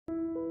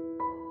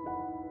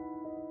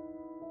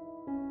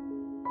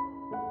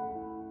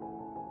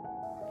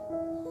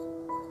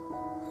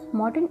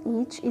Modern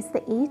age is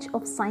the age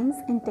of science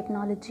and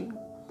technology.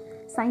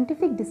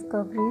 Scientific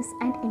discoveries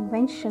and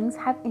inventions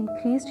have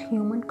increased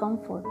human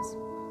comforts.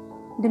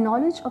 The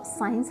knowledge of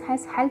science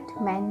has helped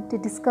man to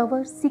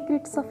discover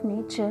secrets of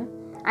nature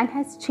and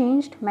has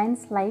changed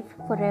man's life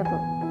forever.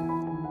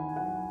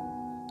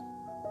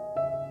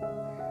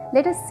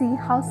 Let us see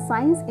how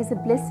science is a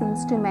blessing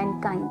to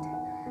mankind.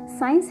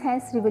 Science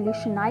has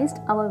revolutionized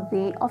our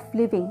way of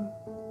living.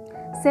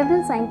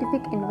 Several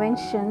scientific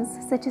inventions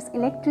such as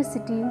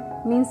electricity,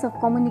 means of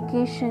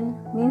communication,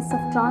 means of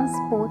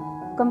transport,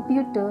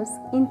 computers,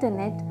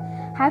 internet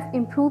have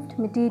improved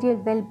material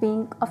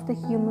well-being of the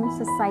human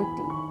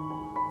society.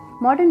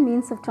 Modern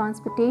means of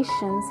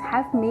transportations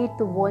have made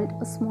the world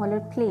a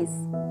smaller place.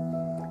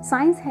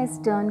 Science has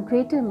done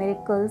greater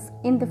miracles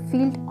in the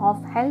field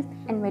of health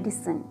and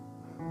medicine.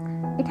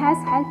 It has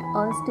helped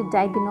us to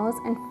diagnose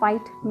and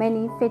fight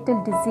many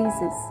fatal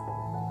diseases.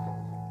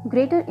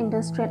 Greater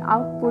industrial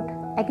output,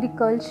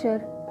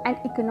 agriculture, and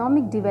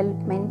economic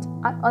development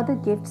are other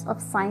gifts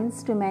of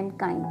science to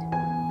mankind.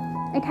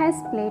 It has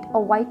played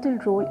a vital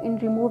role in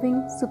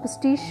removing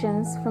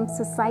superstitions from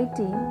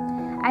society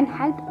and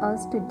helped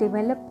us to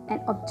develop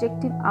an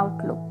objective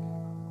outlook.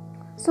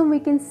 So we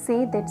can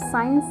say that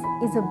science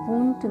is a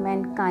boon to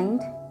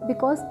mankind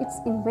because its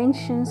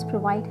inventions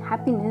provide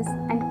happiness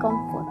and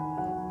comfort.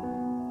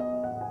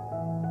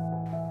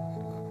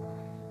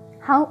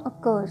 How a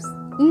curse.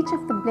 Each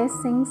of the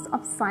blessings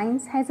of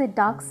science has a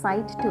dark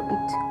side to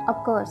it, a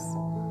curse.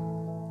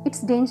 Its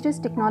dangerous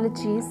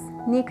technologies,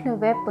 nuclear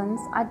weapons,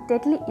 are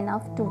deadly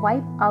enough to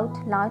wipe out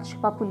large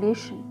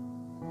populations.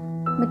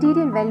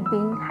 Material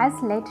well-being has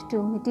led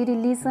to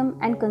materialism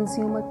and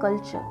consumer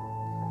culture.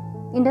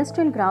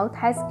 Industrial growth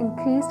has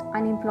increased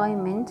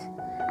unemployment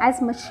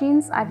as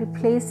machines are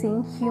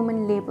replacing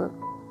human labor.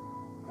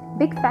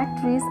 Big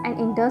factories and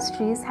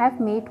industries have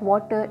made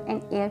water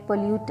and air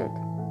polluted.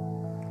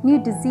 New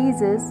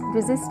diseases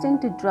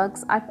resistant to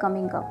drugs are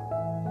coming up.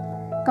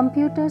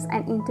 Computers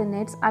and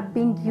internets are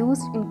being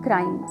used in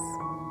crimes.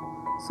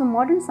 So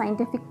modern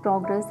scientific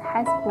progress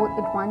has both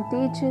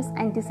advantages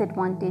and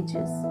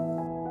disadvantages.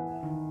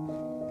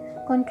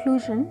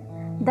 Conclusion.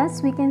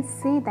 Thus we can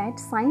say that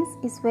science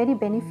is very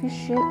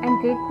beneficial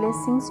and great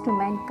blessings to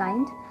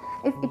mankind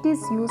if it is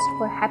used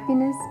for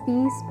happiness,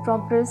 peace,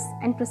 progress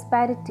and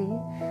prosperity,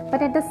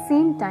 but at the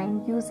same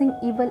time using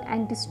evil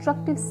and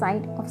destructive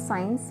side of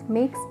science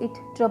makes it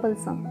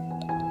troublesome.